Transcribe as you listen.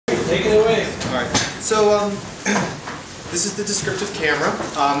Take it away. All right. So this is the Descriptive Camera.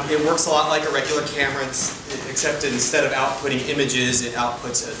 It works a lot like a regular camera, except instead of outputting images, it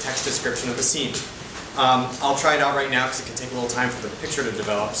outputs a text description of the scene. I'll try it out right now because it can take a little time for the picture to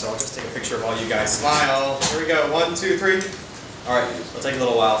develop. So I'll just take a picture of all you guys. Smile. Here we go. 1, 2, 3. All right. It'll take a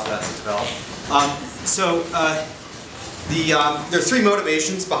little while for that to develop. There are three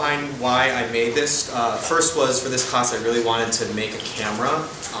motivations behind why I made this. First was for this class I really wanted to make a camera.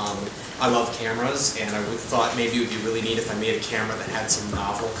 I love cameras, and I thought maybe it would be really neat if I made a camera that had some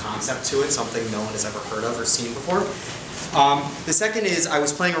novel concept to it, something no one has ever heard of or seen before. The second is I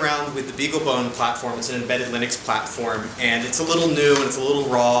was playing around with the Beaglebone platform. It's an embedded Linux platform, and it's a little new and it's a little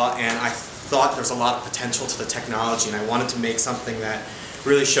raw, and I thought there's a lot of potential to the technology, and I wanted to make something that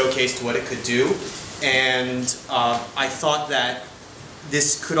really showcased what it could do. And I thought that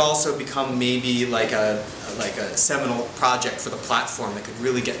this could also become maybe like a seminal project for the platform that could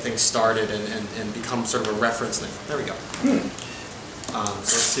really get things started and become sort of a reference thing. There we go. So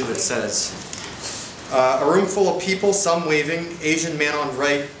let's see what it says. A room full of people, some waving, Asian man on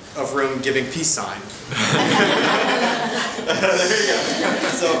right of room giving peace sign. There you go.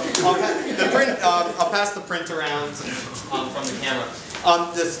 So I'll pass the print around from the camera.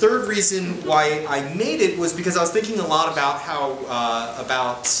 The third reason why I made it was because I was thinking a lot about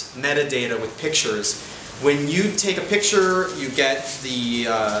about metadata with pictures. When you take a picture, you get the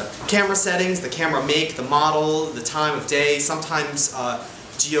camera settings, the camera make, the model, the time of day, sometimes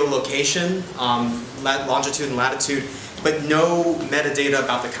geolocation, longitude and latitude, but no metadata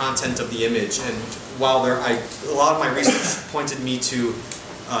about the content of the image. And while a lot of my research pointed me to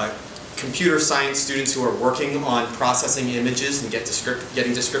computer science students who are working on processing images and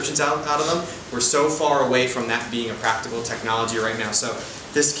getting descriptions out of them, we're so far away from that being a practical technology right now. So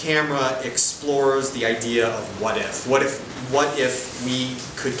this camera explores the idea of what if. What if we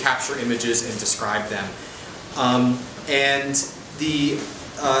could capture images and describe them? And the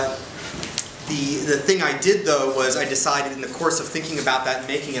thing I did though was I decided in the course of thinking about that and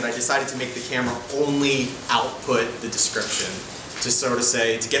making it, I decided to make the camera only output the description. To sort of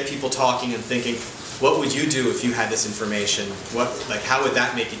say, to get people talking and thinking, what would you do if you had this information? How would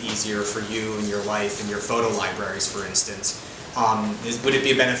that make it easier for you and your life and your photo libraries, for instance? Would it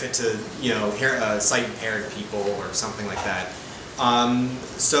be a benefit to sight impaired people or something like that?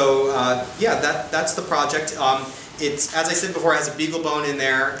 Yeah, that's the project. It's, as I said before, it has a Beaglebone in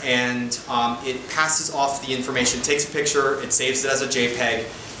there, and it passes off the information, takes a picture, it saves it as a JPEG.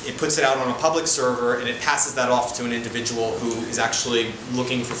 It puts it out on a public server, and it passes that off to an individual who is actually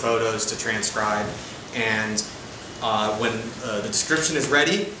looking for photos to transcribe. And when the description is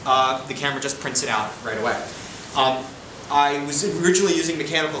ready, the camera just prints it out right away. I was originally using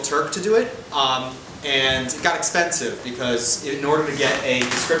Mechanical Turk to do it, and it got expensive because in order to get a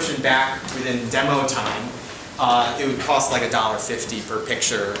description back within demo time, it would cost like $1.50 per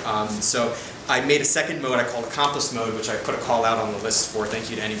picture. So I made a second mode I called Accomplice Mode, which I put a call out on the list for. Thank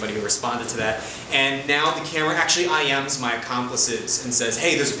you to anybody who responded to that. And now the camera actually IMs my accomplices and says,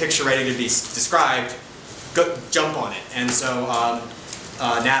 hey, there's a picture ready to be described, go jump on it. And so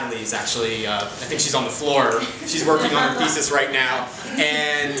Natalie is actually, I think she's on the floor. She's working on her thesis right now.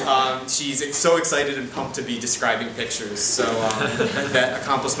 And she's so excited and pumped to be describing pictures. So that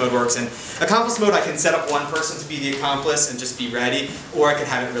Accomplice Mode works. And Accomplice Mode, I can set up one person to be the accomplice and just be ready, or I could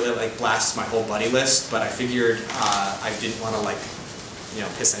have it really blast my whole buddy list. But I figured I didn't want to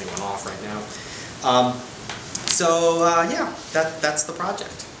piss anyone off right now. Yeah, that's the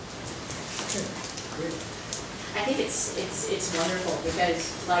project. Great. I think it's wonderful because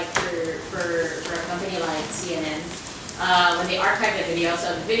for a company like CNN, when they archive the video,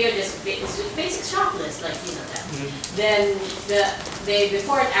 so the video just is a basic shot list, that. Mm-hmm. Then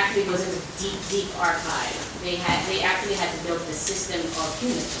before it actually goes into deep archive, they actually had to build the system of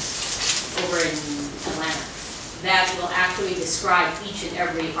humans over in Atlanta that will actually describe each and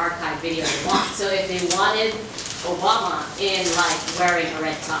every archive video they want. So if they wanted Obama in wearing a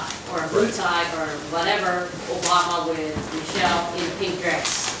red tie or a blue tie or whatever, Obama with Michelle in a pink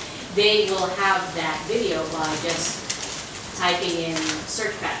dress, they will have that video by just typing in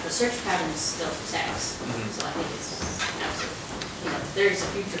search pattern. The search pattern is still text. Mm-hmm. So I think it's absolutely, there's a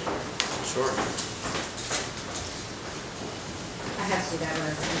future for it. Sure. I have to do that when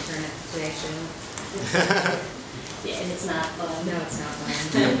it's internet creation. Yeah, and it's not fun. No, it's not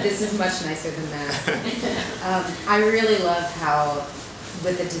fun. This is much nicer than that. I really love how,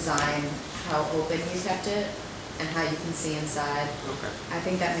 with the design, how open you kept it and how you can see inside. Okay. I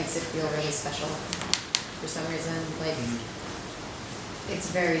think that makes it feel really special for some reason. It's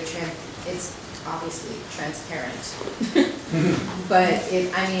very obviously transparent. But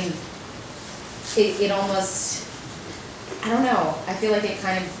I mean, it almost, I don't know, I feel like it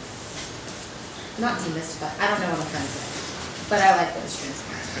kind of, not demystified, I don't know what I'm trying to say, but I like that it's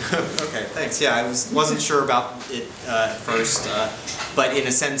transparent. Okay, thanks. Yeah, I wasn't sure about it at first, but in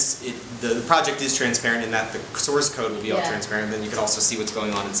a sense, the project is transparent in that the source code will be all transparent, and then you can also see what's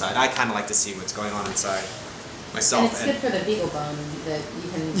going on inside. I kind of like to see what's going on inside myself. And it's good for the Beaglebone that you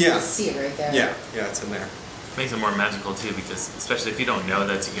can just see it right there. Yeah, it's in there. Makes it more magical too, because especially if you don't know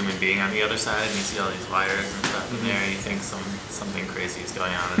that's a human being on the other side and you see all these wires and stuff in there, you think something crazy is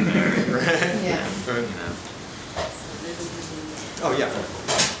going on in there. Yeah. You know. Oh yeah.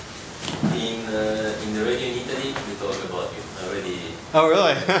 In the radio in Italy, we talk about it already. Oh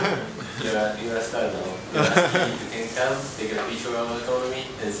really? You're a star now. You're asking if you can come, take a picture of our economy,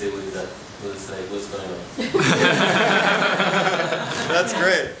 and say what's going on. That's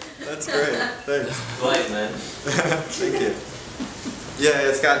great. That's great. Thanks. Twice, man. Thank you. Yeah,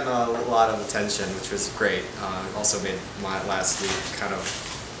 it's gotten a lot of attention, which was great. Also made my last week,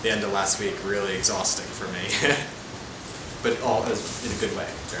 the end of last week, really exhausting for me. But all in a good way,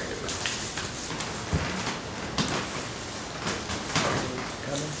 very good way.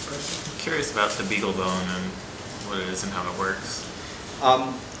 I'm curious about the Beaglebone and what it is and how it works.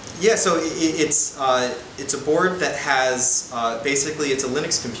 Yeah, so it's a board that has basically it's a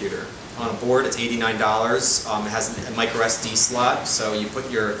Linux computer. On a board, it's $89. It has a micro SD slot, so you put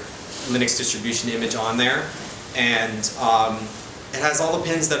your Linux distribution image on there, and it has all the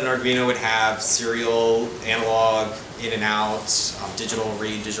pins that an Arduino would have: serial, analog, in and out, digital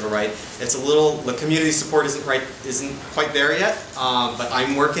read, digital write. It's the community support isn't quite there yet, but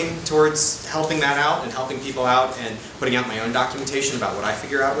I'm working towards helping that out and helping people out and putting out my own documentation about what I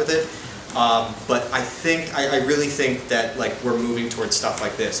figure out with it. But I really think that we're moving towards stuff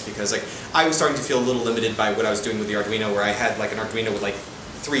like this, because I was starting to feel a little limited by what I was doing with the Arduino, where I had an Arduino with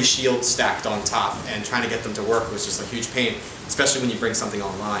 3 shields stacked on top, and trying to get them to work was just a huge pain, especially when you bring something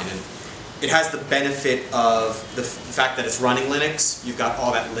online. And it has the benefit of the fact that it's running Linux. You've got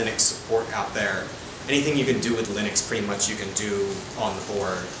all that Linux support out there. Anything you can do with Linux, pretty much you can do on the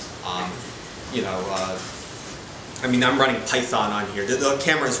board. I mean, I'm running Python on here. The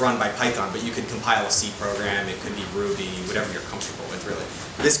camera is run by Python, but you could compile a C program. It could be Ruby, whatever you're comfortable with, really.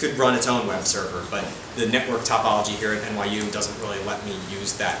 This could run its own web server, but the network topology here at NYU doesn't really let me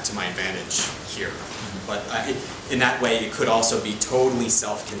use that to my advantage here. But in that way, it could also be totally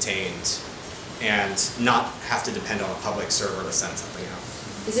self-contained and not have to depend on a public server to send something out.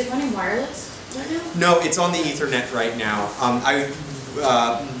 Is it running wireless right now? No, it's on the Ethernet right now.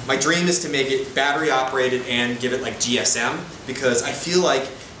 My dream is to make it battery operated and give it GSM, because I feel like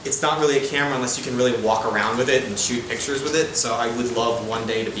it's not really a camera unless you can really walk around with it and shoot pictures with it. So I would love one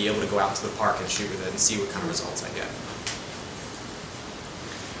day to be able to go out to the park and shoot with it and see what kind of results I get.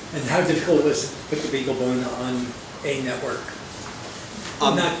 And how difficult was it to put the Beaglebone on a network?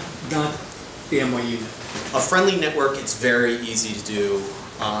 Not the NYU network. A friendly network, it's very easy to do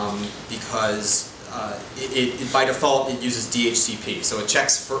because by default it uses DHCP, so it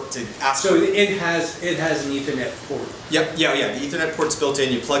checks to ask. So it has an Ethernet port. Yep, yeah. The Ethernet port's built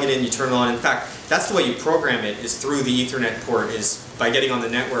in. You plug it in, you turn it on. In fact, that's the way you program it, is through the Ethernet port, is by getting on the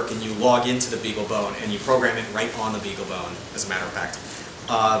network and you log into the Beaglebone and you program it right on the Beaglebone, as a matter of fact.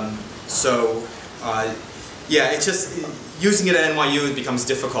 Yeah, it's just using it at NYU it becomes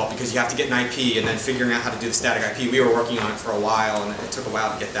difficult because you have to get an IP and then figuring out how to do the static IP. We were working on it for a while and it took a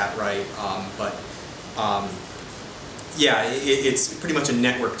while to get that right. Yeah, it's pretty much a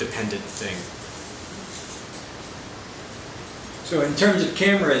network dependent thing. So in terms of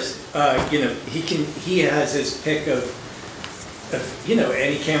cameras, he has his pick of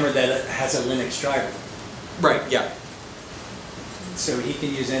any camera that has a Linux driver. Right. Yeah. So he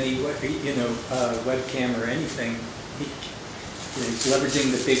can use any webcam or anything. He's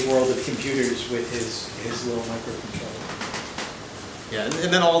leveraging the big world of computers with his little microcontroller. Yeah,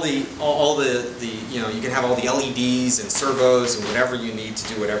 and then all the you can have all the LEDs and servos and whatever you need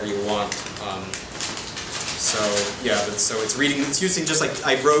to do whatever you want. So it's reading. It's using just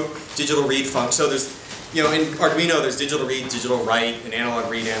I wrote digital read function. So there's in Arduino there's digital read, digital write, and analog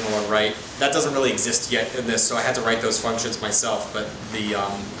read, analog write. That doesn't really exist yet in this, so I had to write those functions myself. But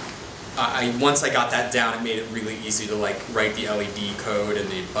once I got that down, it made it really easy to write the LED code and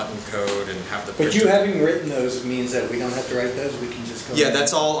the button code and have the. But you having written those means that we don't have to write those. We can just go. Yeah,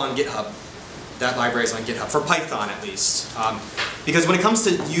 that's all on GitHub. That library is on GitHub for Python at least. Because when it comes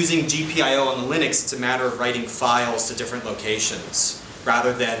to using GPIO on the Linux, it's a matter of writing files to different locations.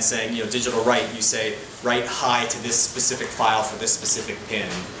 Rather than saying, digital write, you say write hi to this specific file for this specific pin.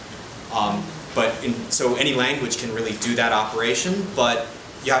 So any language can really do that operation, but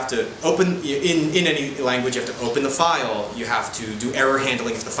you have to open, in any language you have to open the file, you have to do error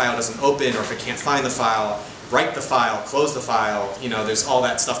handling if the file doesn't open or if it can't find the file, write the file, close the file, there's all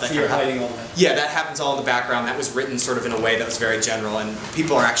that stuff that So you're hiding all that? Yeah, that happens all in the background. That was written sort of in a way that was very general, and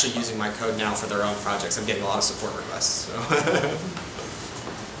people are actually using my code now for their own projects. I'm getting a lot of support requests. So.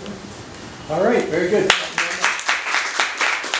 All right, very good.